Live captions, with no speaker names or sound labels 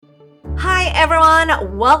Hi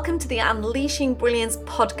everyone, welcome to the Unleashing Brilliance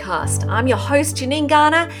podcast. I'm your host Janine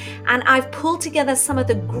Garner, and I've pulled together some of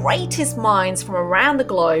the greatest minds from around the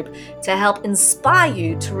globe to help inspire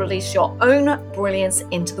you to release your own brilliance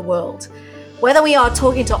into the world. Whether we are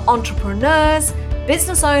talking to entrepreneurs,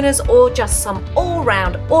 business owners, or just some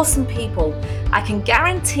all-round awesome people, I can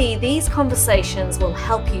guarantee these conversations will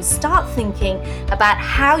help you start thinking about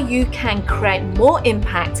how you can create more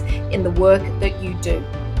impact in the work that you do.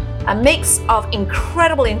 A mix of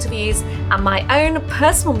incredible interviews and my own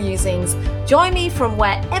personal musings. Join me from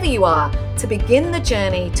wherever you are to begin the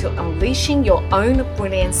journey to unleashing your own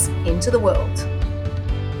brilliance into the world.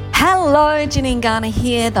 Hello, Janine Garner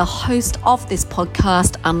here, the host of this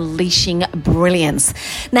podcast, Unleashing Brilliance.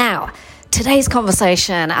 Now, today's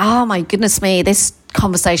conversation, oh my goodness me, this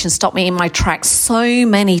conversation stopped me in my tracks so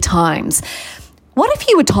many times. What if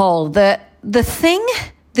you were told that the thing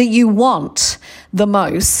that you want the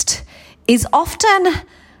most is often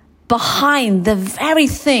behind the very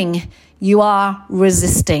thing you are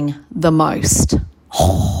resisting the most?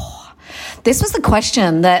 This was the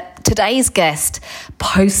question that today's guest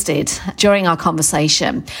posted during our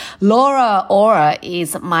conversation. Laura Ora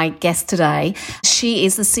is my guest today. She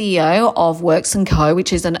is the CEO of Works & Co.,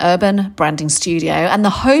 which is an urban branding studio, and the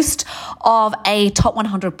host of a top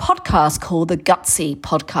 100 podcast called the Gutsy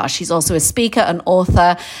Podcast. She's also a speaker, an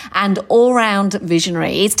author, and all-round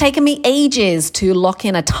visionary. It's taken me ages to lock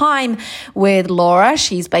in a time with Laura.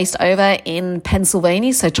 She's based over in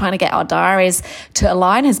Pennsylvania, so trying to get our diaries to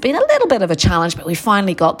align has been a little bit of a challenge, but we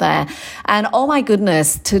finally got there. And oh my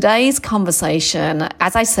goodness, today's conversation,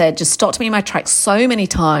 as I said, just stopped me in my tracks so many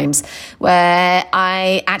times where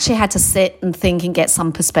I actually had to sit and think and get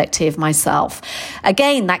some perspective myself.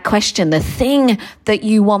 Again, that question, the thing that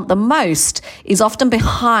you want the most is often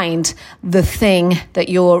behind the thing that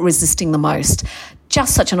you're resisting the most.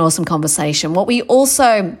 Just such an awesome conversation. What we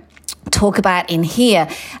also talk about in here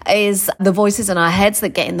is the voices in our heads that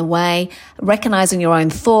get in the way, recognizing your own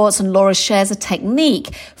thoughts, and Laura shares a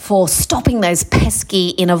technique for stopping those pesky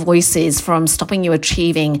inner voices from stopping you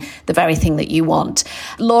achieving the very thing that you want.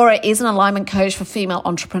 Laura is an alignment coach for female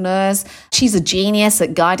entrepreneurs. She's a genius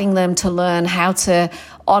at guiding them to learn how to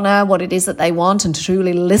honor what it is that they want and to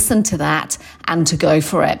truly listen to that and to go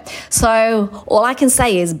for it. So all I can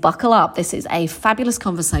say is buckle up. This is a fabulous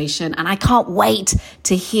conversation, and I can't wait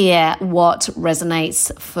to hear what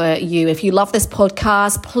resonates for you. If you love this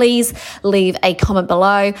podcast, please leave a comment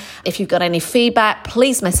below. If you've got any feedback,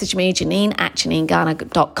 please message me,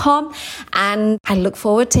 janine@janinegarner.com, and I look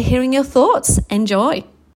forward to hearing your thoughts. Enjoy.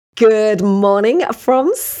 Good morning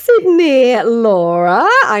from Sydney, Laura.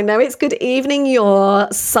 I know it's good evening your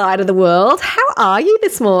side of the world. How are you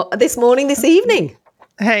this morning, this evening?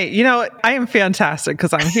 Hey, I am fantastic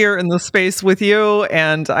because I'm here in the space with you,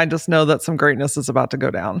 and I just know that some greatness is about to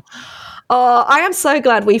go down. Oh, I am so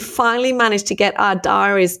glad we finally managed to get our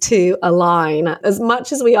diaries to align. As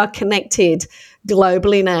much as we are connected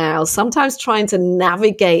globally now, sometimes trying to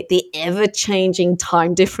navigate the ever-changing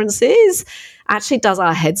time differences actually does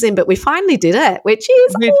our heads in, but we finally did it, which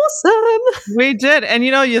is awesome. We did. And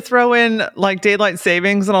you throw in like daylight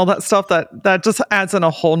savings and all that stuff that just adds in a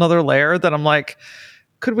whole nother layer that I'm like,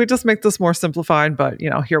 could we just make this more simplified? But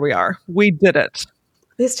here we are. We did it.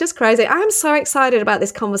 It's just crazy. I'm so excited about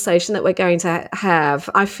this conversation that we're going to have.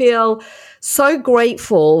 I feel so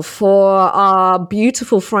grateful for our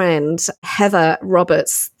beautiful friend, Heather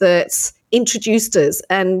Roberts, that introduced us.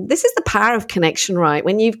 And this is the power of connection, right?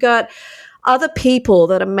 When you've got other people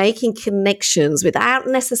that are making connections without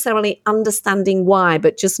necessarily understanding why,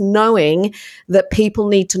 but just knowing that people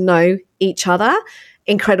need to know each other,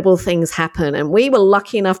 incredible things happen. And we were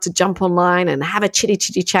lucky enough to jump online and have a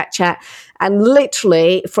chitty chat. And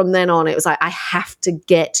literally from then on, it was like, I have to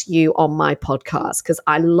get you on my podcast because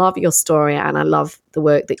I love your story and I love the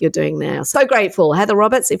work that you're doing now. So grateful. Heather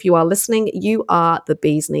Roberts, if you are listening, you are the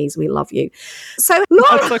bee's knees. We love you. So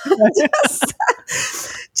Laura,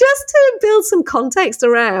 just to build some context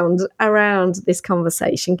around this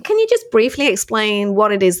conversation, can you just briefly explain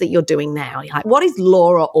what it is that you're doing now? Like, what is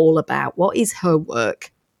Laura all about? What is her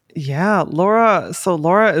work? Yeah, Laura. So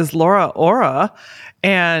Laura is Laura Ora,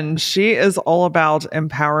 and she is all about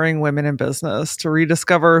empowering women in business to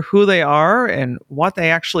rediscover who they are and what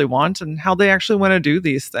they actually want and how they actually want to do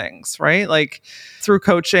these things, right? Like through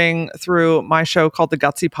coaching, through my show called the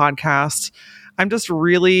Gutsy Podcast,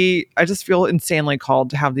 I just feel insanely called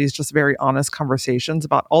to have these just very honest conversations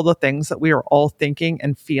about all the things that we are all thinking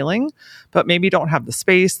and feeling, but maybe don't have the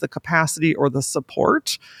space, the capacity, or the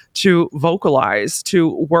support to vocalize, to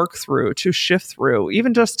work through, to shift through,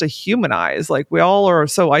 even just to humanize. Like, we all are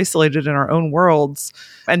so isolated in our own worlds.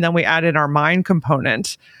 And then we add in our mind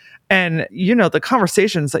component. And, the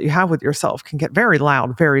conversations that you have with yourself can get very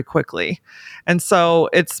loud very quickly. And so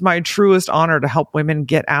it's my truest honor to help women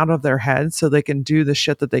get out of their heads so they can do the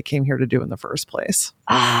shit that they came here to do in the first place.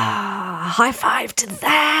 High five to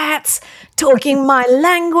that. Talking my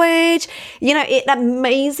language. It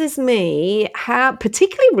amazes me how,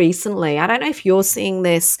 particularly recently, I don't know if you're seeing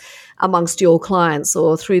this amongst your clients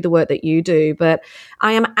or through the work that you do, but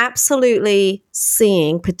I am absolutely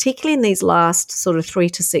seeing, particularly in these last sort of 3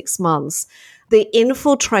 to 6 months, the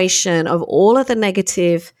infiltration of all of the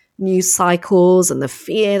negative news cycles and the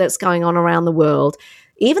fear that's going on around the world.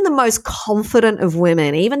 Even the most confident of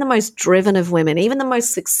women, even the most driven of women, even the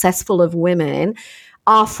most successful of women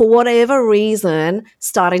are, for whatever reason,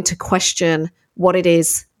 starting to question what it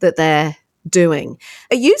is that they're doing.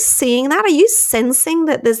 Are you seeing that? Are you sensing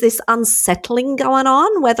that there's this unsettling going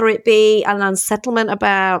on, whether it be an unsettlement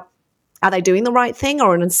about are they doing the right thing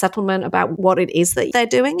or an unsettlement about what it is that they're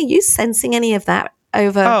doing? Are you sensing any of that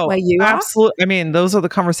over where you are? Absolutely. I mean, those are the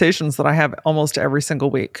conversations that I have almost every single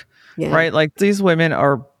week, right? Like, these women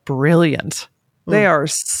are brilliant. They are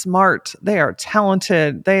smart. They are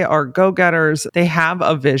talented. They are go-getters. They have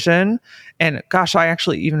a vision. And gosh, I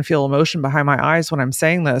actually even feel emotion behind my eyes when I'm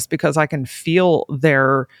saying this, because I can feel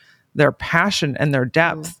their passion and their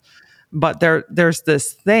depth. But there's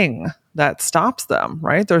this thing that stops them,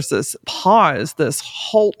 right? There's this pause, this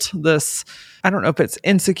halt, this, I don't know if it's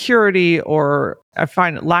insecurity, or I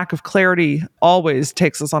find lack of clarity always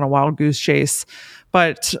takes us on a wild goose chase.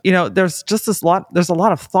 But, there's just there's a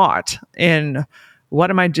lot of thought in, what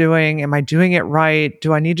am I doing? Am I doing it right?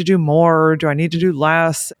 Do I need to do more? Do I need to do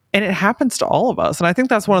less? And it happens to all of us. And I think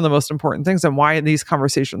that's one of the most important things, and why these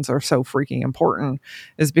conversations are so freaking important,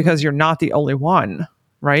 is because you're not the only one,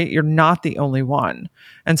 right? You're not the only one.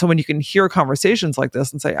 And so when you can hear conversations like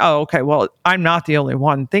this and say, oh, okay, well, I'm not the only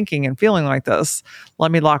one thinking and feeling like this.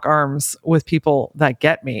 Let me lock arms with people that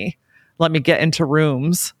get me. Let me get into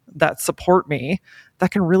rooms that support me.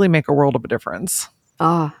 That can really make a world of a difference.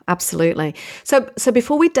 Oh, absolutely. So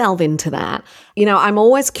before we delve into that, I'm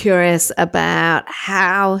always curious about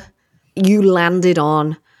how you landed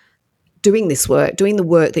on doing this work, doing the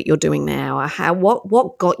work that you're doing now.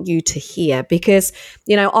 What got you to here? Because,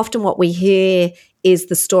 often what we hear is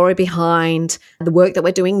the story behind the work that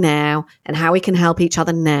we're doing now and how we can help each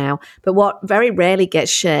other now. But what very rarely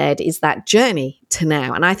gets shared is that journey to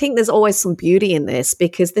now. And I think there's always some beauty in this,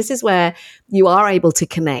 because this is where you are able to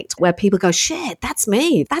connect, where people go, shit, that's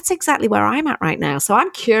me. That's exactly where I'm at right now. So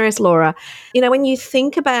I'm curious, Laura, when you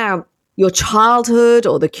think about your childhood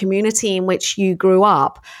or the community in which you grew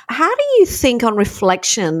up, how do you think on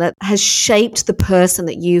reflection that has shaped the person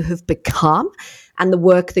that you have become and the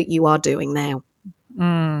work that you are doing now?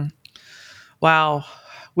 Wow.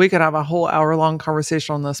 We could have a whole hour-long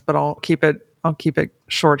conversation on this, but I'll keep it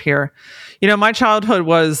short here. My childhood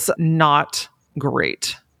was not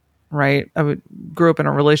great, right? I grew up in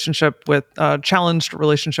a challenged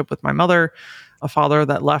relationship with my mother, a father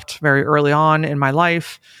that left very early on in my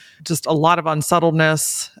life, just a lot of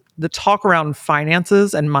unsettledness. The talk around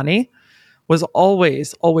finances and money was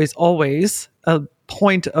always, always, always a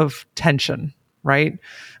point of tension, right?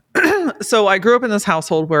 So I grew up in this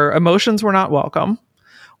household where emotions were not welcome,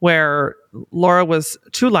 where Laura was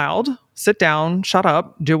too loud, sit down, shut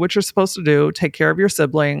up, do what you're supposed to do, take care of your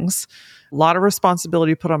siblings, a lot of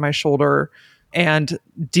responsibility put on my shoulder, and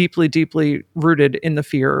deeply, deeply rooted in the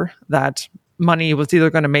fear that money was either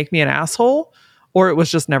going to make me an asshole or it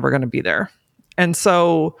was just never going to be there. And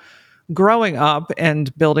so growing up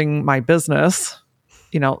and building my business,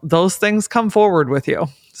 those things come forward with you.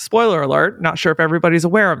 Spoiler alert, not sure if everybody's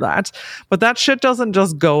aware of that, but that shit doesn't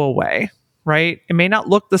just go away, right? It may not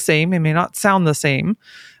look the same, it may not sound the same,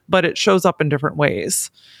 but it shows up in different ways.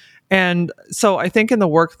 And so I think in the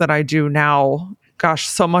work that I do now, gosh,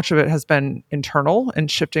 so much of it has been internal and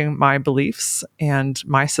shifting my beliefs and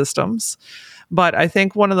my systems. But I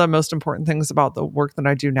think one of the most important things about the work that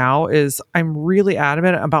I do now is I'm really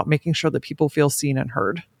adamant about making sure that people feel seen and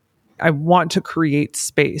heard. I want to create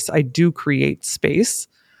space. I do create space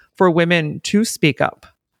for women to speak up,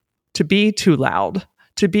 to be too loud,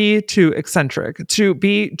 to be too eccentric, to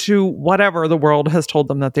be too whatever the world has told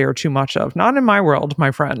them that they are too much of. Not in my world,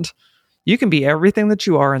 my friend. You can be everything that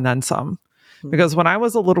you are and then some. Because when I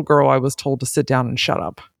was a little girl, I was told to sit down and shut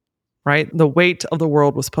up. right? The weight of the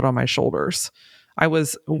world was put on my shoulders. I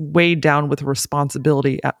was weighed down with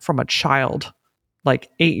responsibility from a child, like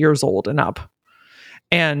 8 years old and up.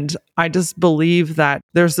 And I just believe that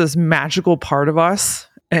there's this magical part of us.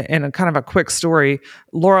 And a kind of a quick story,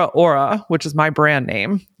 Laura Aura, which is my brand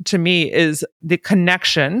name, to me is the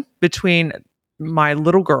connection between my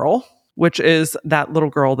little girl, which is that little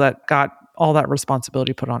girl that got all that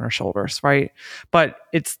responsibility put on her shoulders, right? But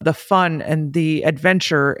it's the fun and the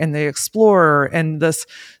adventure and the explorer and this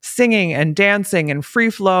singing and dancing and free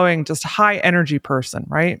flowing, just high energy person,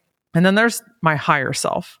 right? And then there's my higher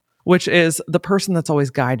self, which is the person that's always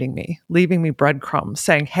guiding me, leaving me breadcrumbs,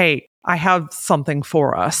 saying, hey, I have something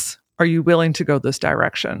for us. Are you willing to go this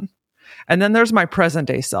direction? And then there's my present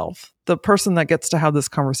day self, the person that gets to have this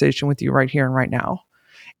conversation with you right here and right now.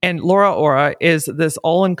 And Laura Aura is this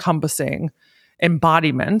all-encompassing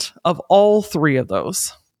embodiment of all three of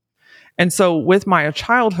those. And so with my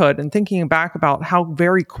childhood and thinking back about how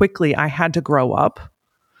very quickly I had to grow up,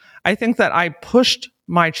 I think that I pushed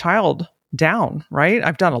my child down, right?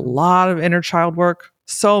 I've done a lot of inner child work,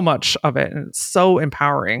 so much of it, and it's so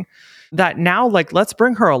empowering that now, like, let's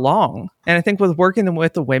bring her along. And I think with working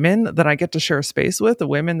with the women that I get to share space with, the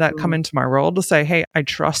women that come into my world to say, hey, I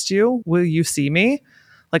trust you. Will you see me?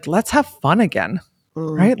 Like, let's have fun again,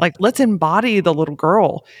 right? Like, let's embody the little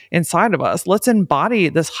girl inside of us. Let's embody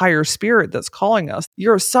this higher spirit that's calling us.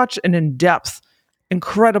 You're such an in-depth,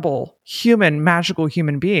 incredible human, magical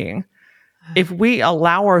human being. If we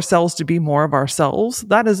allow ourselves to be more of ourselves,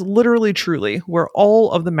 that is literally truly where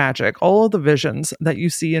all of the magic, all of the visions that you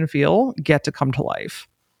see and feel get to come to life.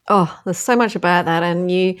 Oh, there's so much about that. And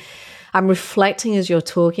I'm reflecting as you're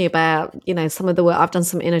talking about, some of the work. I've done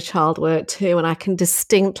some inner child work too. And I can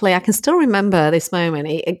still remember this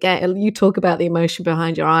moment. Again, you talk about the emotion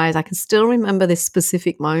behind your eyes. I can still remember this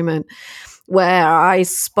specific moment where I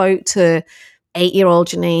spoke to 8-year-old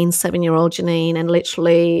Janine, 7-year-old Janine, and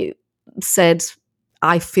literally said,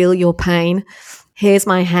 I feel your pain. Here's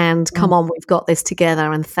my hand. Come on, we've got this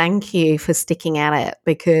together. And thank you for sticking at it,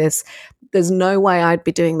 because there's no way I'd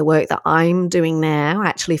be doing the work that I'm doing now,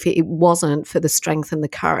 actually, if it wasn't for the strength and the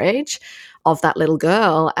courage of that little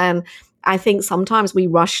girl. And I think sometimes we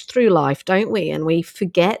rush through life, don't we? And we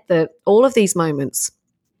forget that all of these moments,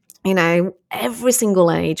 every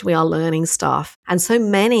single age we are learning stuff. And so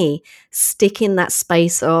many stick in that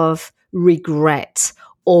space of regret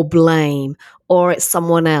or blame, or it's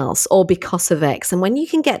someone else, or because of X. And when you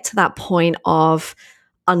can get to that point of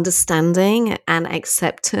understanding and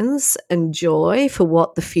acceptance and joy for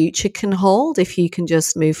what the future can hold, if you can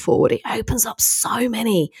just move forward, it opens up so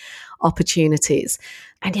many opportunities.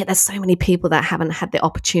 And yet there's so many people that haven't had the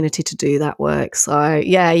opportunity to do that work. So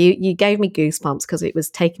yeah, you gave me goosebumps because it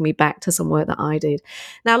was taking me back to some work that I did.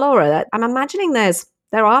 Now, Laura, I'm imagining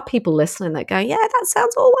there are people listening that go, yeah, that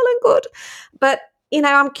sounds all well and good. But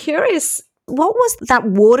I'm curious, what was that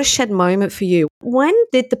watershed moment for you? When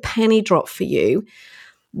did the penny drop for you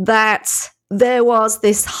that there was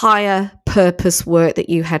this higher purpose work that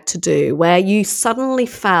you had to do, where you suddenly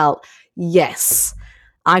felt, yes,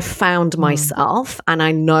 I found myself and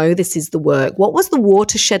I know this is the work? What was the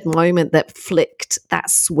watershed moment that flicked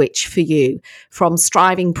that switch for you from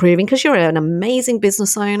striving, proving? Because you're an amazing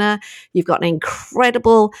business owner. You've got an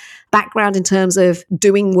incredible background in terms of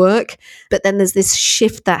doing work. But then there's this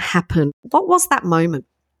shift that happened. What was that moment?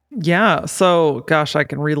 Yeah. So, gosh, I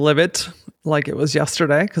can relive it like it was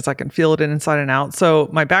yesterday because I can feel it inside and out. So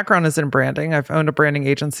my background is in branding. I've owned a branding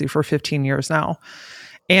agency for 15 years now.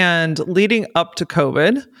 And leading up to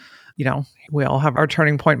COVID, we all have our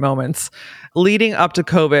turning point moments. Leading up to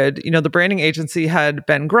COVID, the branding agency had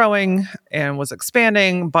been growing and was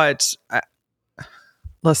expanding, but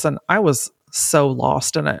listen, I was so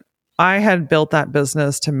lost in it. I had built that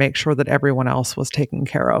business to make sure that everyone else was taken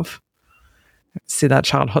care of. See that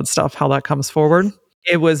childhood stuff, how that comes forward?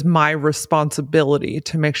 It was my responsibility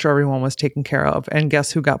to make sure everyone was taken care of. And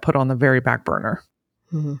guess who got put on the very back burner?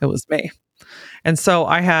 It was me. And so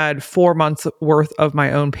I had 4 months worth of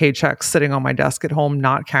my own paychecks sitting on my desk at home,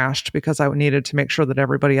 not cashed, because I needed to make sure that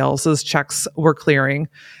everybody else's checks were clearing.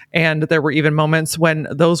 And there were even moments when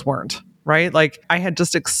those weren't, right? Like I had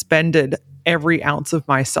just expended every ounce of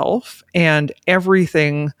myself and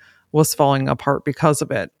everything was falling apart because of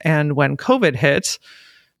it. And when COVID hit,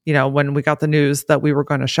 when we got the news that we were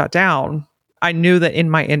going to shut down, I knew that in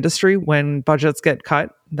my industry, when budgets get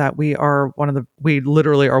cut, that we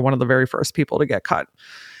literally are one of the very first people to get cut.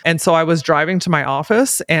 And so I was driving to my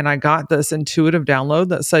office and I got this intuitive download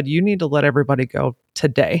that said, you need to let everybody go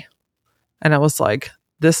today. And I was like,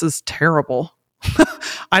 this is terrible.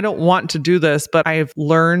 I don't want to do this, but I've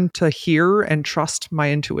learned to hear and trust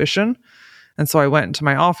my intuition. And so I went into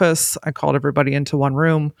my office, I called everybody into one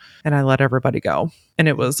room, and I let everybody go. And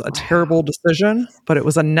it was a terrible decision, but it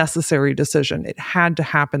was a necessary decision. It had to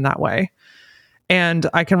happen that way. And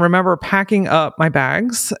I can remember packing up my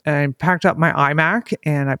bags and packed up my iMac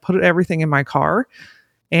and I put everything in my car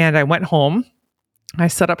and I went home. I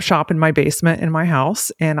set up shop in my basement in my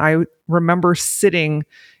house. And I remember sitting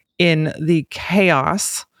in the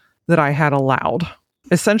chaos that I had allowed.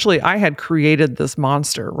 Essentially, I had created this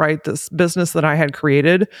monster, right? This business that I had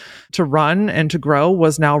created to run and to grow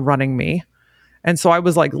was now running me. And so I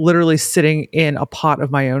was like literally sitting in a pot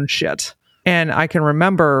of my own shit. And I can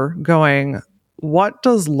remember going, what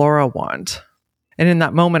does Laura want? And in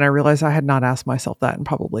that moment, I realized I had not asked myself that in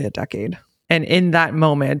probably a decade. And in that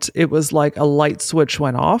moment, it was like a light switch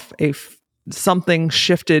went off, something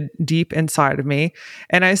shifted deep inside of me.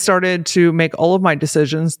 And I started to make all of my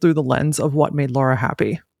decisions through the lens of what made Laura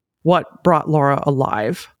happy, what brought Laura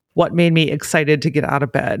alive, what made me excited to get out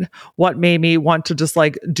of bed, what made me want to just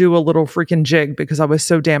like do a little freaking jig because I was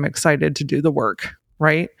so damn excited to do the work,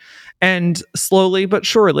 right? And slowly but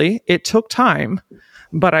surely, it took time,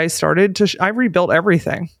 but I started to, I rebuilt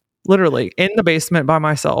everything, literally in the basement by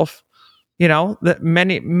myself, so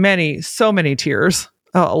many tears,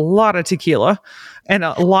 a lot of tequila, and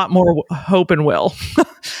a lot more hope and will.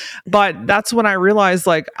 But that's when I realized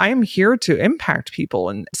like, I am here to impact people,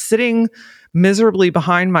 and sitting miserably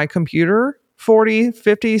behind my computer 40,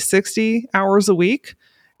 50, 60 hours a week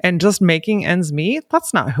and just making ends meet,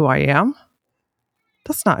 that's not who I am.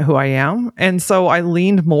 That's not who I am. And so I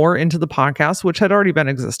leaned more into the podcast, which had already been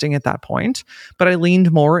existing at that point, but I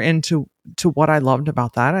leaned more into what I loved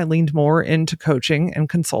about that. I leaned more into coaching and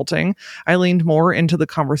consulting. I leaned more into the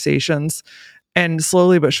conversations, and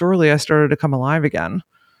slowly but surely I started to come alive again.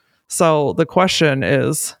 So the question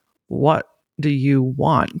is, what do you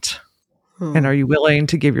want? And are you willing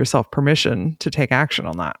to give yourself permission to take action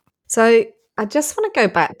on that? So I just want to go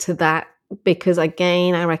back to that, because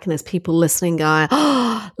again, I reckon there's people listening going,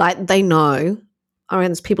 like they know. I reckon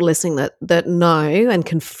there's people listening that know and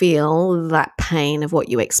can feel that pain of what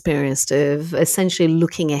you experienced, of essentially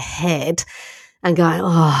looking ahead and going,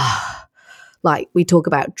 like we talk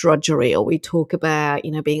about drudgery, or we talk about,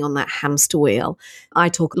 being on that hamster wheel. I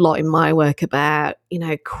talk a lot in my work about,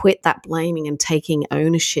 quit that blaming and taking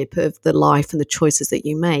ownership of the life and the choices that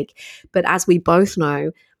you make. But as we both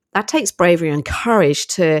know, that takes bravery and courage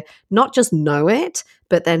to not just know it,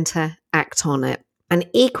 but then to act on it. And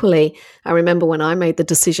equally, I remember when I made the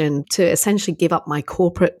decision to essentially give up my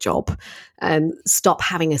corporate job and stop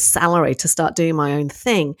having a salary to start doing my own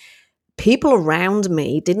thing, people around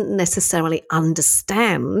me didn't necessarily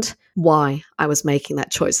understand why I was making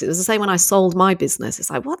that choice. It was the same when I sold my business. It's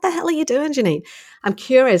like, what the hell are you doing, Janine? I'm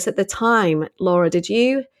curious, at the time, Laura, did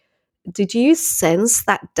you sense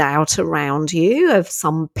that doubt around you of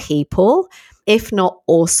some people? If not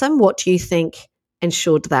awesome, what do you think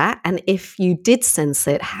ensured that? And if you did sense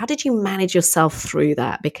it, how did you manage yourself through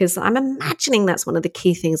that? Because I'm imagining that's one of the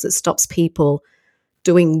key things that stops people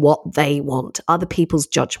doing what they want, other people's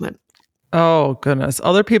judgment. Oh, goodness.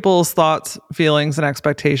 Other people's thoughts, feelings, and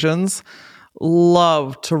expectations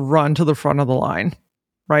love to run to the front of the line,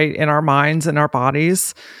 right? In our minds and our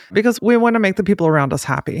bodies, because we want to make the people around us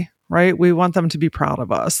happy, right? We want them to be proud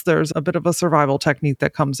of us. There's a bit of a survival technique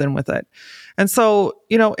that comes in with it. And so,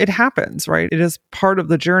 it happens, right? It is part of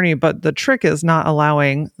the journey, but the trick is not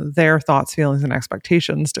allowing their thoughts, feelings, and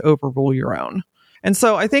expectations to overrule your own. And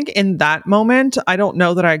so I think in that moment, I don't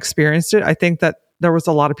know that I experienced it. I think that there was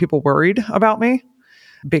a lot of people worried about me,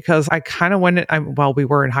 because I kind of we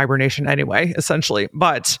were in hibernation anyway, essentially,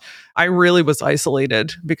 but I really was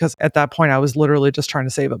isolated, because at that point I was literally just trying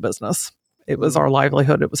to save a business. It was our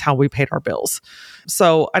livelihood. It was how we paid our bills.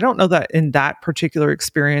 So I don't know that in that particular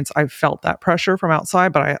experience, I felt that pressure from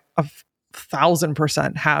outside, but I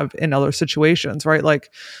 1,000% have in other situations, right?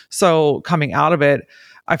 Like, so coming out of it,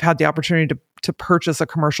 I've had the opportunity to purchase a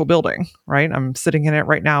commercial building, right? I'm sitting in it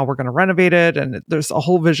right now. We're going to renovate it. And there's a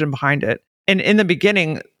whole vision behind it. And in the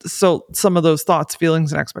beginning, so some of those thoughts,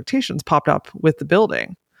 feelings, and expectations popped up with the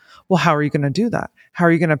building. Well, how are you going to do that? How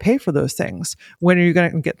are you going to pay for those things? When are you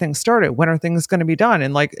going to get things started? When are things going to be done?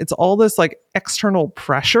 And like, it's all this like external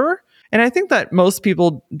pressure. And I think that most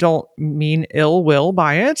people don't mean ill will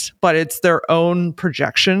by it, but it's their own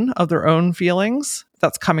projection of their own feelings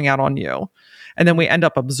that's coming out on you. And then we end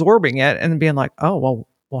up absorbing it and being like, oh,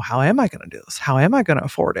 well, how am I going to do this? How am I going to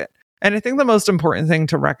afford it? And I think the most important thing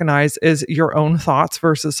to recognize is your own thoughts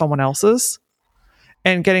versus someone else's,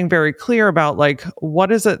 and getting very clear about like,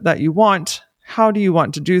 what is it that you want? How do you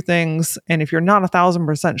want to do things? And if you're not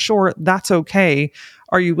 1,000% sure, that's okay.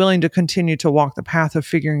 Are you willing to continue to walk the path of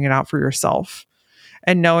figuring it out for yourself?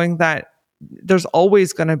 And knowing that there's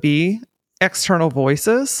always going to be external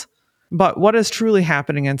voices, but what is truly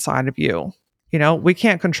happening inside of you? We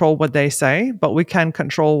can't control what they say, but we can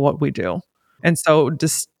control what we do. And so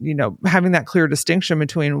just, having that clear distinction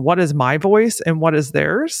between what is my voice and what is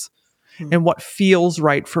theirs, and what feels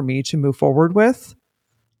right for me to move forward with,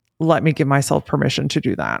 let me give myself permission to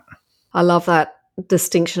do that. I love that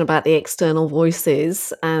distinction about the external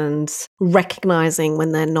voices and recognizing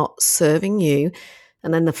when they're not serving you.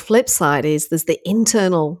 And then the flip side is there's the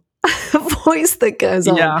internal voice that goes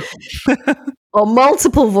on. Yeah. Or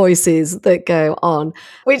multiple voices that go on,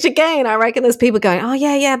 which again, I reckon there's people going, oh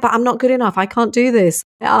yeah, but I'm not good enough. I can't do this.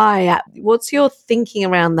 What's your thinking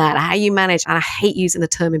around that? How you manage? And I hate using the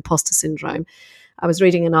term imposter syndrome. I was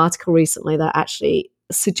reading an article recently that actually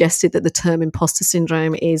suggested that the term imposter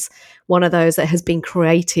syndrome is one of those that has been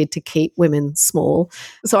created to keep women small.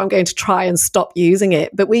 So I'm going to try and stop using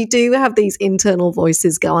it. But we do have these internal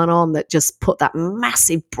voices going on that just put that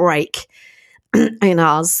massive brake in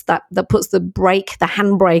us, that puts the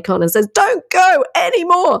handbrake on and says, don't go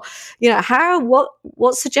anymore.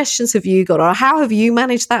 What suggestions have you got, or how have you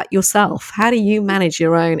managed that yourself? How do you manage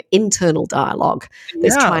your own internal dialogue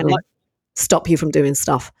that's trying to stop you from doing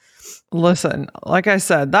stuff? Listen, like I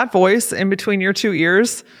said, that voice in between your two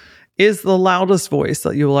ears is the loudest voice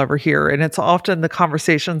that you will ever hear. And it's often the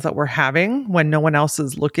conversations that we're having when no one else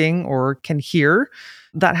is looking or can hear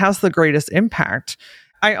that has the greatest impact.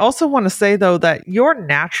 I also want to say, though, that your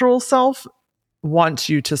natural self wants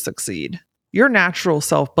you to succeed. Your natural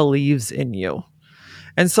self believes in you.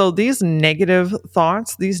 And so these negative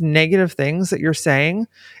thoughts, these negative things that you're saying,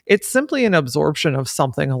 it's simply an absorption of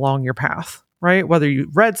something along your path, right? Whether you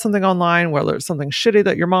read something online, whether it's something shitty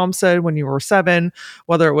that your mom said when you were 7,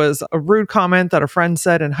 whether it was a rude comment that a friend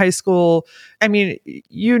said in high school. I mean,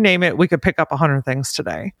 you name it, we could pick up 100 things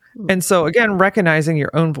today. And so again, recognizing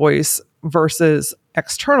your own voice versus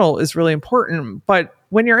external is really important. But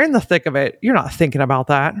when you're in the thick of it, you're not thinking about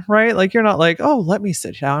that, right? Like you're not like, oh, let me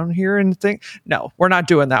sit down here and think. No, we're not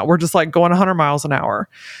doing that. We're just like going 100 miles an hour.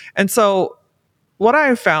 And so what I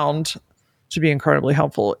have found to be incredibly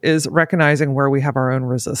helpful is recognizing where we have our own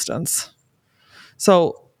resistance.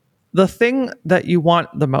 So the thing that you want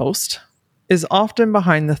the most is often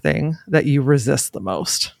behind the thing that you resist the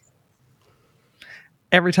most.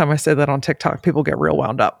 Every time I say that on TikTok, people get real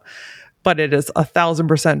wound up. But it is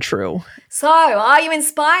 1,000% true. So, are you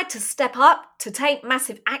inspired to step up, to take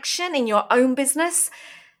massive action in your own business?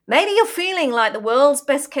 Maybe you're feeling like the world's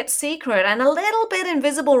best kept secret and a little bit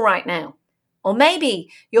invisible right now. Or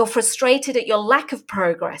maybe you're frustrated at your lack of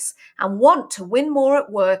progress and want to win more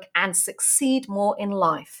at work and succeed more in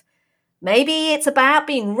life. Maybe it's about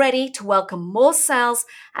being ready to welcome more sales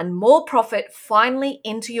and more profit finally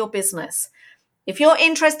into your business. If you're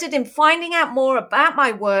interested in finding out more about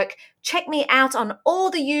my work, check me out on all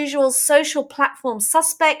the usual social platform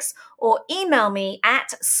suspects or email me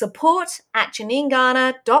at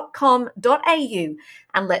support@janinegarner.com.au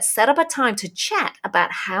and let's set up a time to chat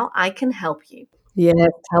about how I can help you. Yeah,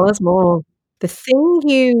 tell us more. The thing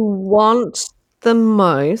you want the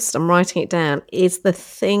most, I'm writing it down, is the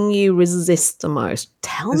thing you resist the most.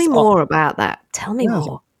 Tell me more about that. Tell me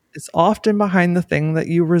more. It's often behind the thing that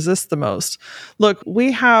you resist the most. Look,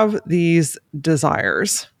 we have these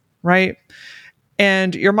desires, right?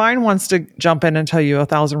 And your mind wants to jump in and tell you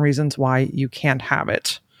 1,000 reasons why you can't have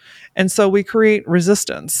it. And so we create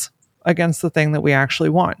resistance against the thing that we actually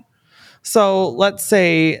want. So let's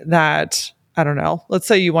say that, I don't know, let's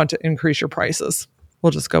say you want to increase your prices.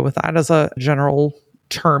 We'll just go with that as a general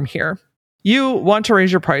term here. You want to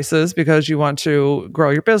raise your prices because you want to grow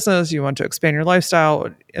your business, you want to expand your lifestyle,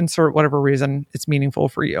 insert whatever reason it's meaningful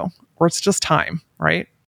for you, or it's just time, right?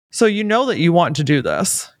 So you know that you want to do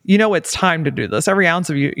this. You know it's time to do this. Every ounce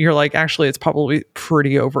of you, you're like, actually, it's probably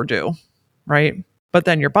pretty overdue, right? But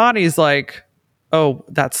then your body's like, oh,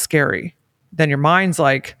 that's scary. Then your mind's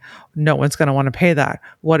like, no one's going to want to pay that.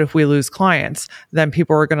 What if we lose clients? Then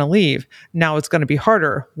people are going to leave. Now it's going to be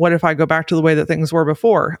harder. What if I go back to the way that things were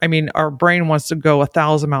before? I mean, our brain wants to go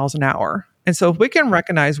 1,000 miles an hour. And so if we can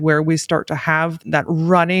recognize where we start to have that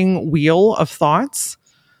running wheel of thoughts,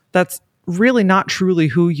 that's really not truly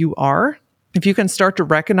who you are. If you can start to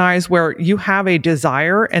recognize where you have a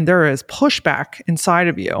desire and there is pushback inside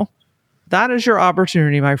of you, that is your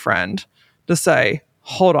opportunity, my friend, to say,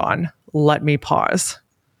 hold on, let me pause.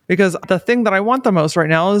 Because the thing that I want the most right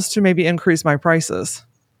now is to maybe increase my prices,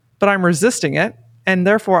 but I'm resisting it. And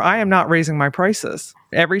therefore I am not raising my prices.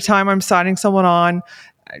 Every time I'm signing someone on,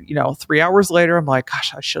 3 hours later, I'm like,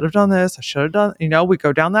 gosh, I should have done this. I should have done, we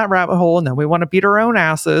go down that rabbit hole, and then we want to beat our own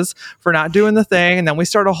asses for not doing the thing. And then we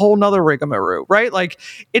start a whole nother rigmarole, right? Like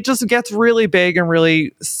it just gets really big and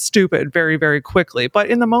really stupid very, very quickly. But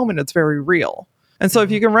in the moment, it's very real. And so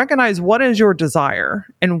if you can recognize what is your desire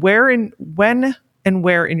and when and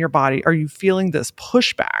where in your body are you feeling this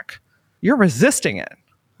pushback, you're resisting it.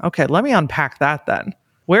 Okay, let me unpack that then.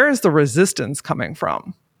 Where is the resistance coming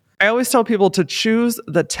from? I always tell people to choose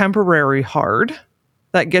the temporary hard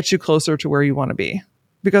that gets you closer to where you want to be.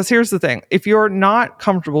 Because here's the thing, if you're not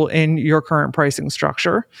comfortable in your current pricing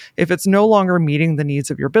structure, if it's no longer meeting the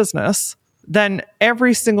needs of your business, then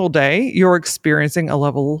every single day you're experiencing a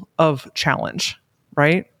level of challenge,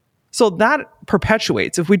 right? So that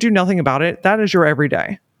perpetuates. If we do nothing about it, that is your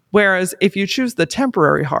everyday. Whereas if you choose the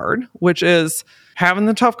temporary hard, which is having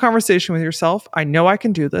the tough conversation with yourself, I know I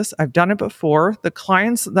can do this. I've done it before. The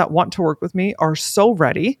clients that want to work with me are so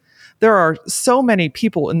ready. There are so many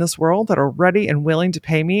people in this world that are ready and willing to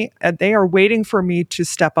pay me, and they are waiting for me to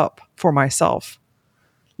step up for myself.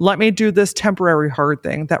 Let me do this temporary hard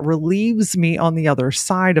thing that relieves me on the other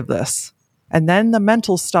side of this. And then the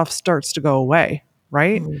mental stuff starts to go away,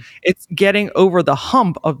 right? It's getting over the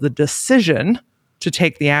hump of the decision to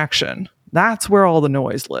take the action. That's where all the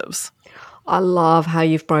noise lives. I love how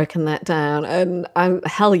you've broken that down. And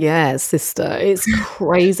hell yeah, sister. It's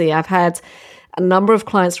crazy. I've had a number of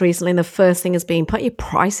clients recently, and the first thing has been, put your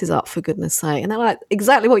prices up, for goodness sake. And they're like,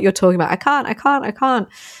 exactly what you're talking about. I can't.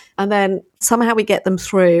 And then somehow we get them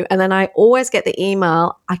through. And then I always get the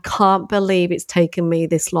email, I can't believe it's taken me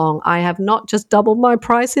this long. I have not just doubled my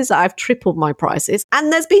prices, I've tripled my prices.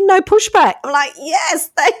 And there's been no pushback. I'm like,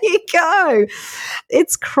 yes, there you go.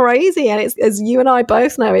 It's crazy. And it's, as you and I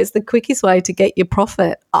both know, it's the quickest way to get your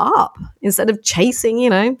profit up instead of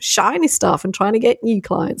chasing, shiny stuff and trying to get new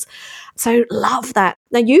clients. So love that.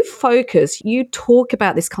 Now you talk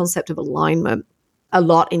about this concept of alignment a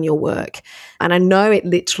lot in your work. And I know it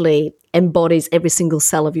literally embodies every single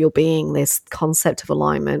cell of your being, this concept of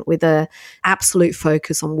alignment, with a absolute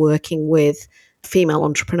focus on working with female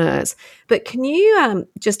entrepreneurs. But can you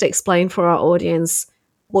just explain for our audience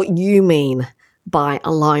what you mean by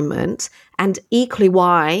alignment, and equally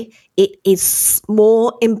why it is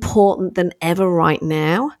more important than ever right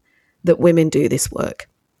now that women do this work?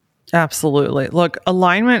 Absolutely. Look,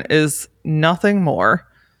 alignment is nothing more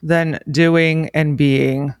than doing and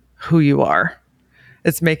being who you are.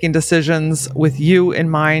 It's making decisions with you in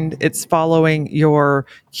mind. It's following your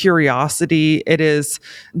curiosity. It is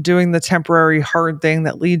doing the temporary hard thing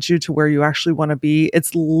that leads you to where you actually want to be.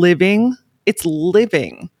 It's living.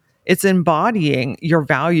 It's embodying your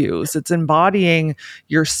values. It's embodying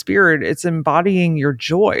your spirit. It's embodying your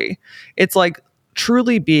joy. It's like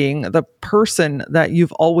truly being the person that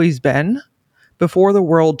you've always been before the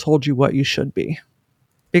world told you what you should be.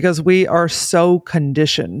 Because we are so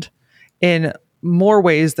conditioned in more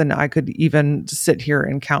ways than I could even sit here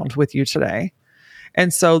and count with you today.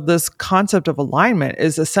 And so this concept of alignment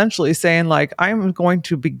is essentially saying, like, I'm going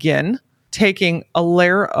to begin taking a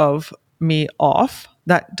layer of me off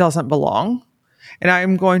that doesn't belong. And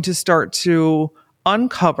I'm going to start to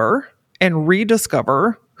uncover and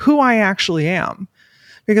rediscover who I actually am.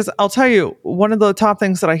 Because I'll tell you, one of the top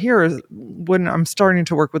things that I hear is when I'm starting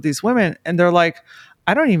to work with these women, and they're like,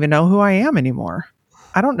 I don't even know who I am anymore.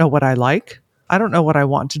 I don't know what I like. I don't know what I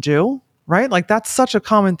want to do, right? Like that's such a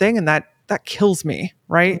common thing, and that kills me,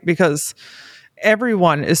 right? Because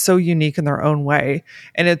everyone is so unique in their own way.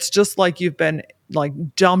 And it's just like you've been like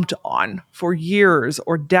dumped on for years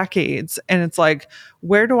or decades. And it's like,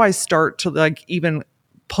 where do I start to like even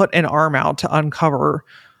put an arm out to uncover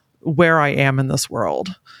where I am in this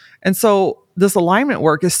world? And so this alignment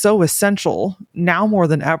work is so essential now more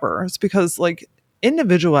than ever. It's because like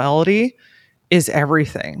individuality is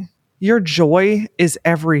everything. Your joy is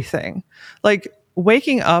everything. Like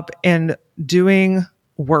waking up and doing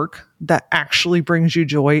work that actually brings you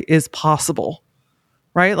joy is possible,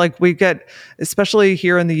 right? Like we get, especially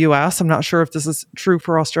here in the US, I'm not sure if this is true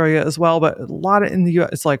for Australia as well, but a lot of in the US,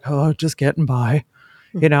 it's like, oh, just getting by.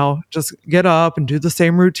 Just get up and do the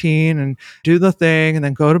same routine and do the thing and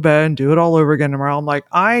then go to bed and do it all over again tomorrow. I'm like,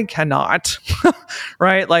 I cannot,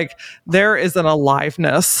 right? Like there is an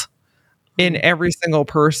aliveness in every single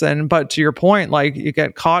person. But to your point, like you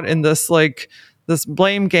get caught in this, like this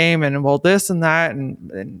blame game and well, this and that and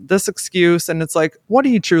this excuse. And it's like, what do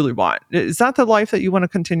you truly want? Is that the life that you want to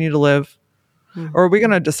continue to live? Or are we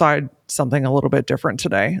going to decide something a little bit different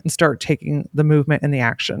today and start taking the movement and the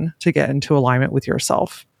action to get into alignment with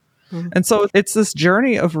yourself? And so it's this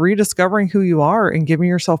journey of rediscovering who you are and giving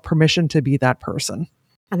yourself permission to be that person.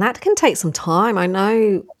 And that can take some time. I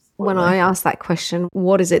know when I ask that question,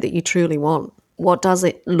 what is it that you truly want? What does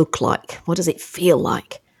it look like? What does it feel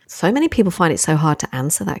like? So many people find it so hard to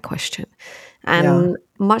answer that question. And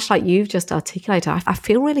much like you've just articulated, I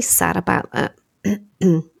feel really sad about that.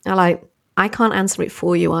 I can't answer it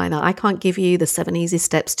for you either. I can't give you the 7 easy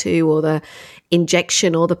steps to, or the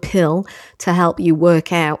injection or the pill to help you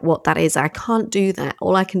work out what that is. I can't do that.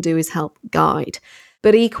 All I can do is help guide.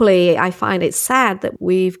 But equally, I find it sad that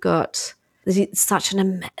we've got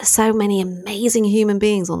so many amazing human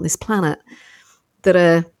beings on this planet that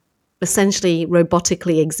are essentially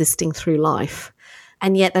robotically existing through life.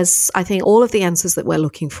 And yet there's, I think, all of the answers that we're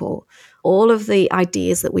looking for, all of the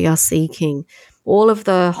ideas that we are seeking, all of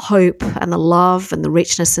the hope and the love and the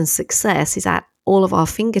richness and success is at all of our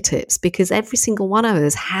fingertips, because every single one of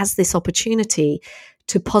us has this opportunity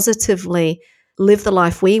to positively live the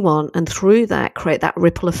life we want, and through that create that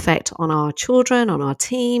ripple effect on our children, on our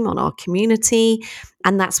team, on our community.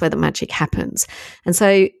 And that's where the magic happens. And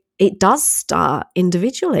so it does start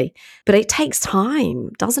individually, but it takes time,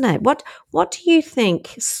 doesn't it? What do you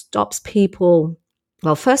think stops people?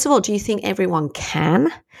 Well, first of all, do you think everyone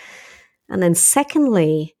can? And then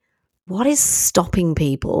secondly, what is stopping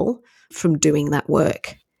people from doing that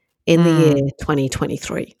work in the year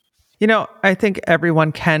 2023? I think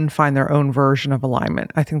everyone can find their own version of alignment.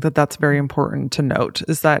 I think that that's very important to note,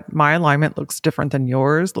 is that my alignment looks different than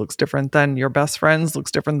yours, looks different than your best friend's, looks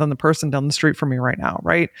different than the person down the street from me right now,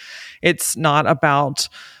 right? It's not about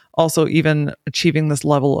also even achieving this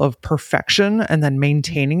level of perfection and then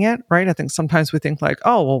maintaining it, right? I think sometimes we think like,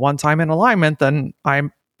 oh, well, once I'm in alignment, then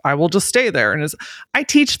I will just stay there. And I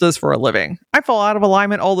teach this for a living. I fall out of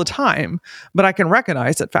alignment all the time, but I can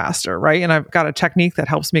recognize it faster, right? And I've got a technique that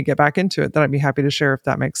helps me get back into it that I'd be happy to share if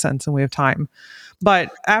that makes sense and we have time.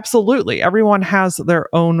 But absolutely, everyone has their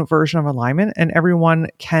own version of alignment and everyone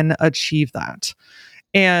can achieve that.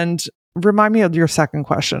 And remind me of your second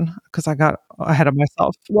question, because I got ahead of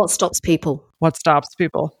myself. What stops people? What stops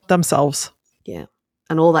people? Themselves. Yeah.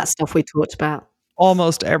 And all that stuff we talked about.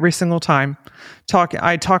 Almost every single time.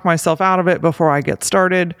 I talk myself out of it before I get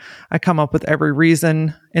started. I come up with every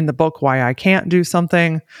reason in the book why I can't do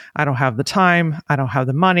something. I don't have the time. I don't have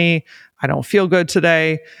the money. I don't feel good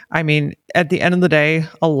today. I mean, at the end of the day,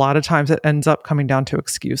 a lot of times it ends up coming down to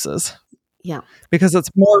excuses. Yeah. Because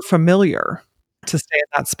it's more familiar to stay in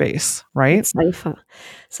that space, right? It's safer.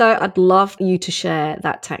 So I'd love you to share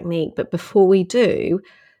that technique. But before we do,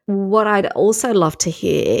 what I'd also love to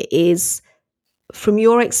hear is, from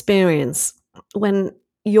your experience, when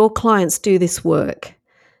your clients do this work,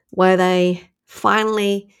 where they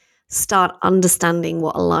finally start understanding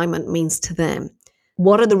what alignment means to them,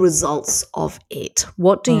 what are the results of it?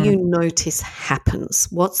 What do you notice happens?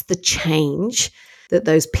 What's the change that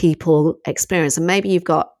those people experience? And maybe you've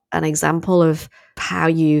got an example of how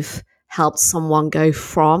you've helped someone go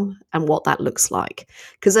from and what that looks like.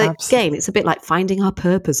 Because again, it's a bit like finding our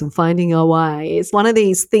purpose and finding our way. It's one of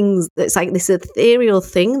these things that's like this ethereal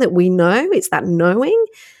thing that we know, it's that knowing.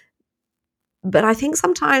 But I think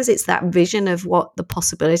sometimes it's that vision of what the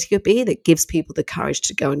possibility could be that gives people the courage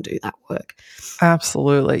to go and do that work.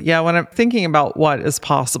 Absolutely. Yeah. When I'm thinking about what is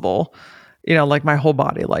possible, like my whole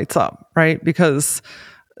body lights up, right? Because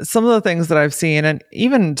some of the things that I've seen, and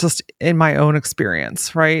even just in my own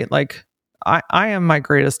experience, right? Like I am my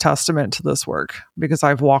greatest testament to this work, because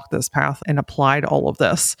I've walked this path and applied all of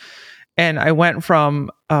this. And I went from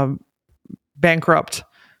bankrupt,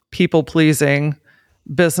 people pleasing,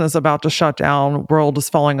 business about to shut down, world is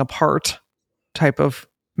falling apart type of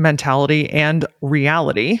mentality and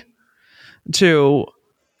reality, to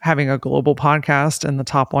having a global podcast in the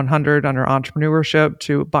top 100 under entrepreneurship,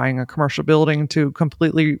 to buying a commercial building, to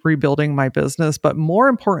completely rebuilding my business. But more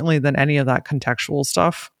importantly than any of that contextual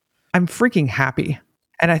stuff, I'm freaking happy.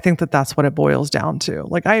 And I think that that's what it boils down to.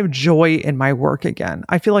 Like, I have joy in my work again.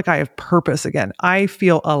 I feel like I have purpose again. I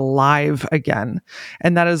feel alive again.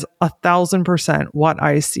 And that is 1,000% what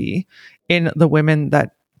I see in the women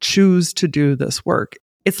that choose to do this work.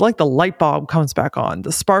 It's like the light bulb comes back on,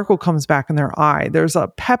 the sparkle comes back in their eye. There's a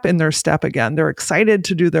pep in their step again. They're excited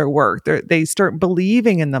to do their work. They start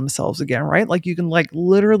believing in themselves again, right? Like, you can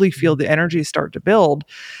literally feel the energy start to build.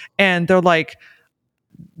 And they're like,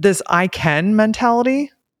 this I can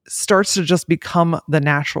mentality starts to just become the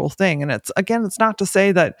natural thing. And it's not to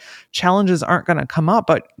say that challenges aren't going to come up,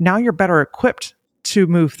 but now you're better equipped to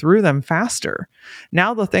move through them faster.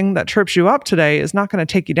 Now the thing that trips you up today is not going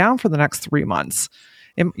to take you down for the next 3 months.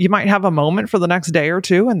 You might have a moment for the next day or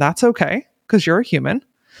two, and that's okay, because you're a human.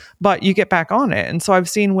 but you get back on it. And so I've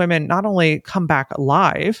seen women not only come back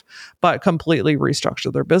alive, but completely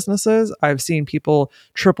restructure their businesses. I've seen people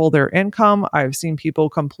triple their income. I've seen people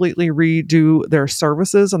completely redo their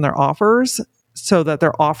services and their offers so that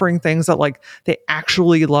they're offering things that like they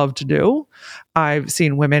actually love to do. I've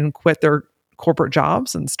seen women quit their corporate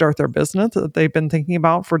jobs and start their business that they've been thinking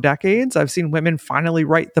about for decades. I've seen women finally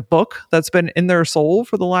write the book that's been in their soul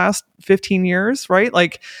for the last 15 years, right?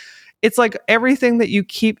 Like, it's like everything that you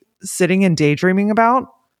keep sitting and daydreaming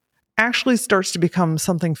about actually starts to become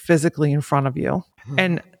something physically in front of you.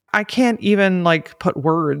 And I can't even like put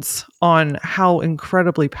words on how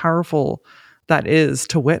incredibly powerful that is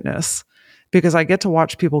to witness, because I get to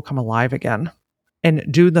watch people come alive again and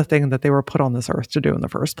do the thing that they were put on this earth to do in the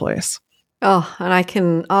first place. Oh,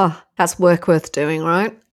 and that's work worth doing,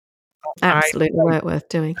 right? Absolutely work worth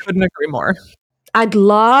doing. Couldn't agree more. I'd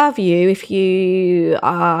love you if you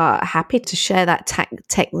are happy to share that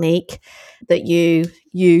technique that you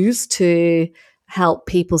use to help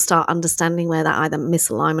people start understanding where that either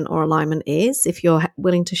misalignment or alignment is, if you're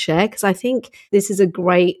willing to share, because I think this is a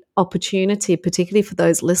great opportunity, particularly for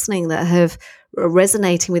those listening that have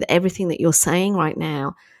resonating with everything that you're saying right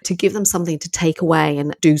now, to give them something to take away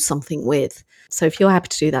and do something with. So if you're happy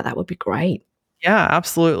to do that, that would be great. Yeah,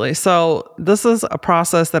 absolutely. So this is a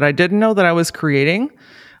process that I didn't know that I was creating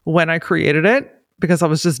when I created it, because I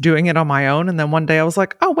was just doing it on my own. And then one day I was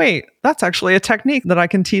like, oh, wait, that's actually a technique that I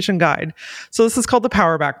can teach and guide. So this is called the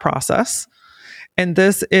Power Back process. And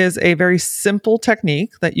this is a very simple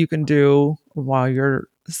technique that you can do while you're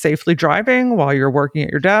safely driving, while you're working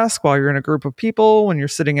at your desk, while you're in a group of people, when you're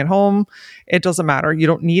sitting at home. It doesn't matter. You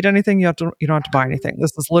don't need anything. You don't have to buy anything.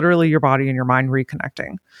 This is literally your body and your mind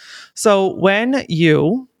reconnecting. So when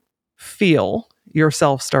you feel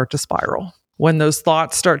yourself start to spiral, when those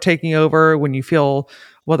thoughts start taking over, when you feel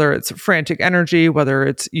whether it's frantic energy, whether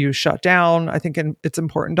it's you shut down, I think it's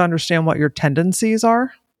important to understand what your tendencies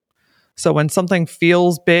are. So when something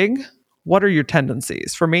feels big, what are your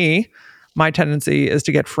tendencies? For me, my tendency is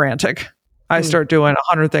to get frantic. I start doing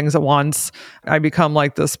 100 things at once. I become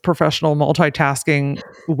like this professional multitasking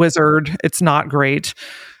wizard. It's not great,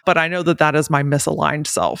 but I know that that is my misaligned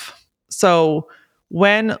self. So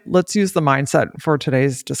let's use the mindset for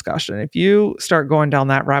today's discussion. If you start going down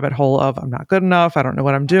that rabbit hole of, I'm not good enough, I don't know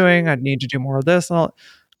what I'm doing, I need to do more of this.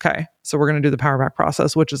 Okay, so we're going to do the Power Back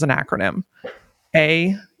process, which is an acronym.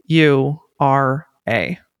 AURA.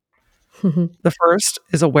 The first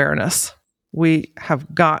is awareness. We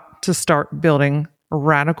have got to start building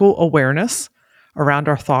radical awareness around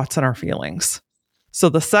our thoughts and our feelings. So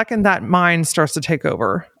the second that mind starts to take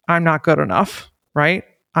over, I'm not good enough, right?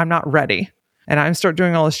 I'm not ready. And I start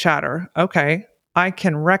doing all this chatter. Okay, I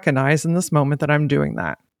can recognize in this moment that I'm doing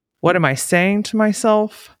that. What am I saying to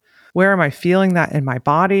myself? Where am I feeling that in my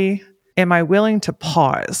body? Am I willing to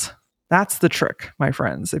pause? That's the trick, my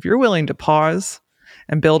friends. If you're willing to pause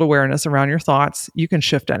and build awareness around your thoughts, you can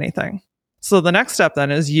shift anything. So the next step then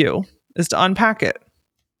is to unpack it.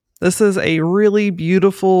 This is a really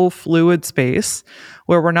beautiful, fluid space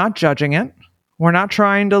where we're not judging it. We're not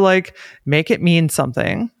trying to like make it mean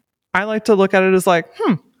something. I like to look at it as like,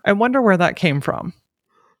 I wonder where that came from.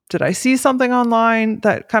 Did I see something online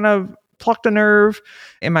that kind of plucked a nerve?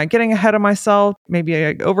 Am I getting ahead of myself? Maybe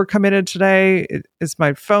I overcommitted today. Is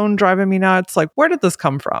my phone driving me nuts? Like, where did this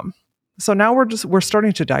come from? So now we're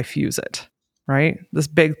starting to diffuse it, right? This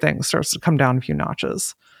big thing starts to come down a few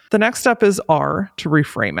notches. The next step is R, to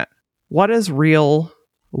reframe it. What is real?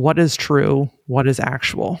 What is true? What is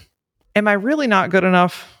actual? Am I really not good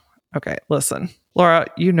enough? Okay, listen, Laura,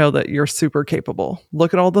 you know that you're super capable.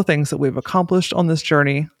 Look at all the things that we've accomplished on this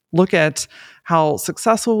journey. Look at how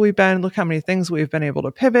successful we've been. Look how many things we've been able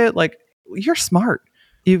to pivot. Like, you're smart.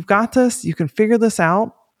 You've got this. You can figure this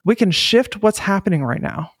out. We can shift what's happening right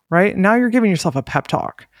now, right? Now you're giving yourself a pep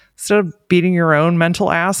talk. Instead of beating your own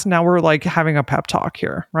mental ass, now we're like having a pep talk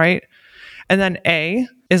here, right? And then A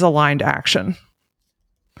is aligned action.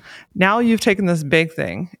 Now you've taken this big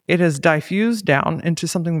thing. It has diffused down into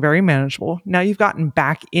something very manageable. Now you've gotten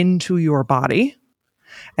back into your body.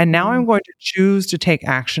 And now I'm going to choose to take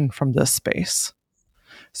action from this space.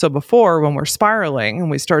 So before, when we're spiraling and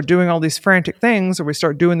we start doing all these frantic things, or we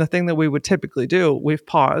start doing the thing that we would typically do, we've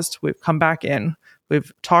paused, we've come back in,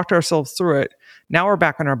 we've talked ourselves through it. Now we're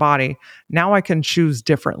back in our body. Now I can choose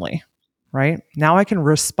differently, right? Now I can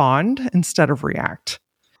respond instead of react.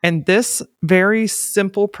 And this very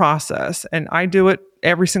simple process, and I do it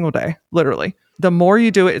every single day, literally. The more you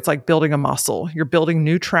do it, it's like building a muscle. You're building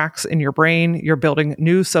new tracks in your brain. You're building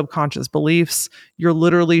new subconscious beliefs. You're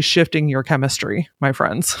literally shifting your chemistry, my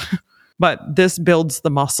friends. But this builds the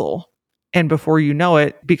muscle. And before you know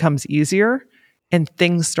it, becomes easier and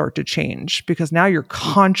things start to change because now you're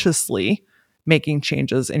consciously making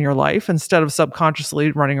changes in your life instead of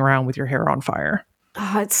subconsciously running around with your hair on fire.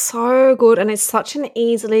 Oh, it's so good. And it's such an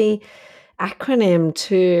easily acronym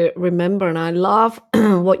to remember. And I love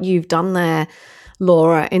what you've done there,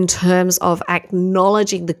 Laura, in terms of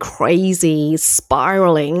acknowledging the crazy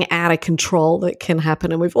spiraling out of control that can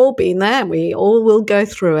happen. And we've all been there. We all will go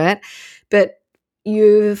through it. But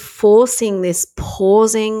you're forcing this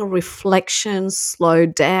pausing, reflection, slow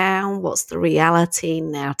down. What's the reality?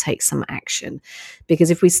 Now take some action.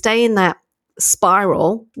 Because if we stay in that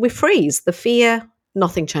spiral, we freeze. The fear,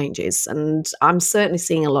 nothing changes. And I'm certainly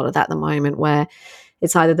seeing a lot of that at the moment where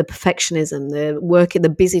it's either the perfectionism, the work, the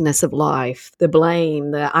busyness of life, the blame,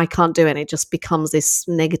 the I can't do it. It just becomes this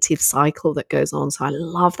negative cycle that goes on. So I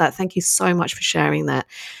love that. Thank you so much for sharing that.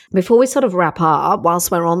 Before we sort of wrap up, whilst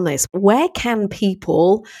we're on this, where can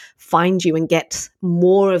people find you and get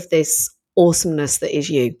more of this awesomeness that is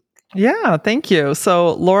you? Yeah, thank you.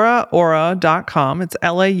 So lauraaura.com, it's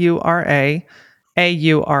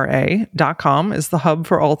LAURA.com is the hub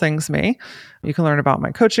for all things me. You can learn about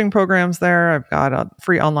my coaching programs there. I've got a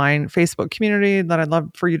free online Facebook community that I'd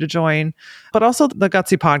love for you to join, but also the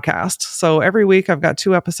Gutsy podcast. So every week I've got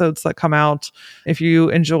 2 episodes that come out. If you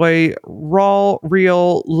enjoy raw,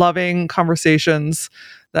 real, loving conversations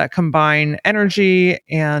that combine energy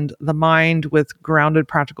and the mind with grounded,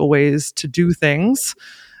 practical ways to do things,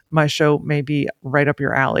 my show may be right up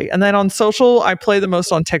your alley. And then on social, I play the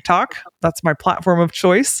most on TikTok. That's my platform of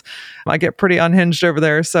choice. I get pretty unhinged over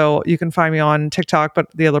there. So you can find me on TikTok, but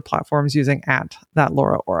the other platforms using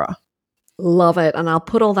 @thatlauraaura. Love it. And I'll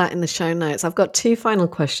put all that in the show notes. I've got 2 final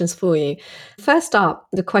questions for you. First up,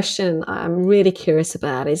 the question I'm really curious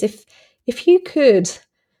about is if you could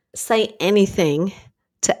say anything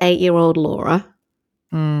to 8-year-old Laura,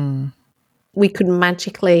 we could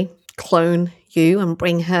magically clone you and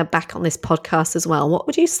bring her back on this podcast as well, what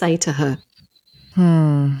would you say to her?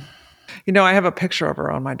 You know, I have a picture of her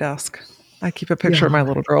on my desk. I keep a picture of my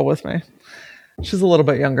little girl with me. She's a little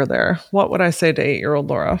bit younger there. What would I say to 8-year-old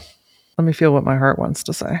Laura? Let me feel what my heart wants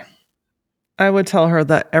to say. I would tell her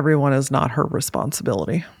that everyone is not her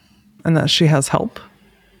responsibility and that she has help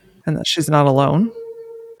and that she's not alone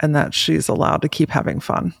and that she's allowed to keep having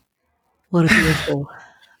fun. What a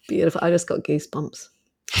beautiful. I just got goosebumps.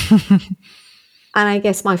 And I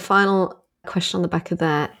guess my final question on the back of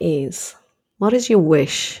that is, what is your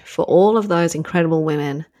wish for all of those incredible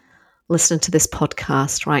women listening to this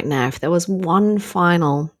podcast right now? If there was one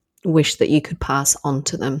final wish that you could pass on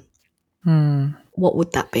to them, what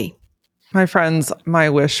would that be? My friends, my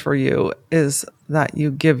wish for you is that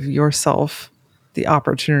you give yourself the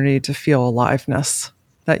opportunity to feel aliveness,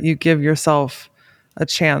 that you give yourself a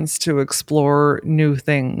chance to explore new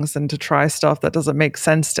things and to try stuff that doesn't make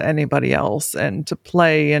sense to anybody else, and to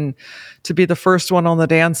play and to be the first one on the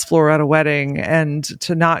dance floor at a wedding, and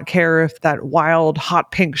to not care if that wild hot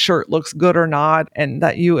pink shirt looks good or not, and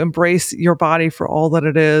that you embrace your body for all that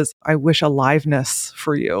it is. I wish aliveness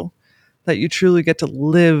for you, that you truly get to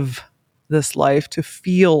live this life, to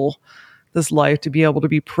feel this life, to be able to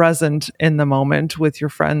be present in the moment with your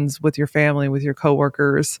friends, with your family, with your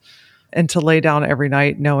coworkers, and to lay down every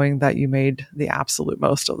night knowing that you made the absolute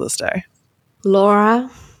most of this day.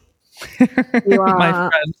 Laura, you are my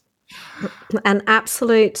friend, an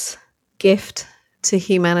absolute gift to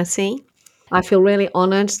humanity. I feel really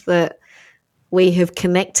honored that we have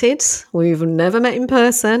connected. We've never met in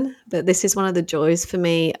person, but this is one of the joys for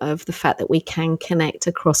me of the fact that we can connect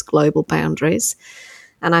across global boundaries.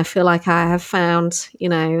 And I feel like I have found,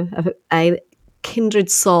 a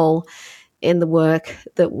kindred soul in the work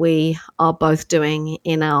that we are both doing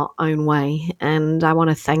in our own way. And I want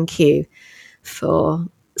to thank you for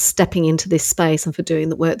stepping into this space and for doing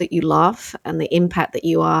the work that you love and the impact that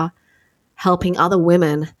you are helping other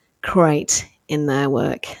women create in their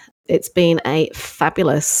work. It's been a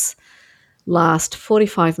fabulous last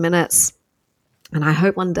 45 minutes. And I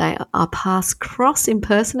hope one day our paths cross in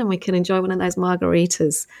person and we can enjoy one of those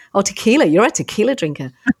margaritas. Oh, tequila. You're a tequila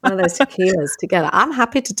drinker. One of those tequilas together. I'm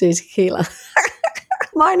happy to do tequila.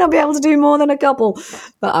 Might not be able to do more than a couple,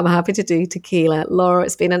 but I'm happy to do tequila. Laura,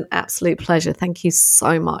 it's been an absolute pleasure. Thank you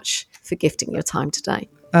so much for gifting your time today.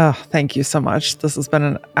 Oh, thank you so much. This has been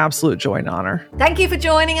an absolute joy and honor. Thank you for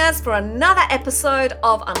joining us for another episode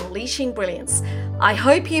of Unleashing Brilliance. I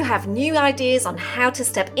hope you have new ideas on how to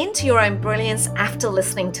step into your own brilliance after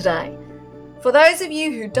listening today. For those of you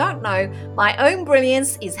who don't know, My Own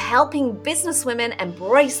Brilliance is helping businesswomen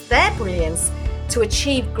embrace their brilliance to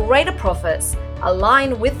achieve greater profits,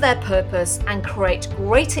 align with their purpose, and create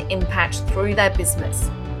greater impact through their business.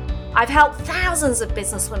 I've helped thousands of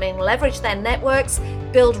businesswomen leverage their networks,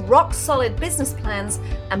 build rock-solid business plans,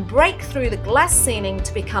 and break through the glass ceiling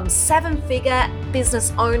to become seven-figure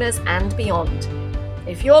business owners and beyond.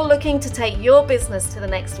 If you're looking to take your business to the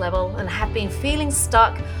next level and have been feeling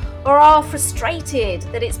stuck or are frustrated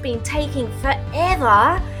that it's been taking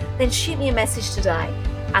forever, then shoot me a message today,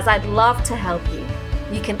 as I'd love to help you.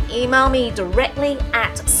 You can email me directly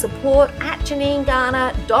at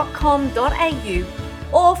support@janinegarner.com.au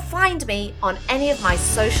or find me on any of my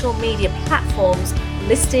social media platforms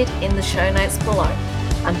listed in the show notes below.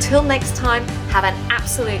 Until next time, have an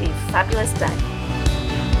absolutely fabulous day.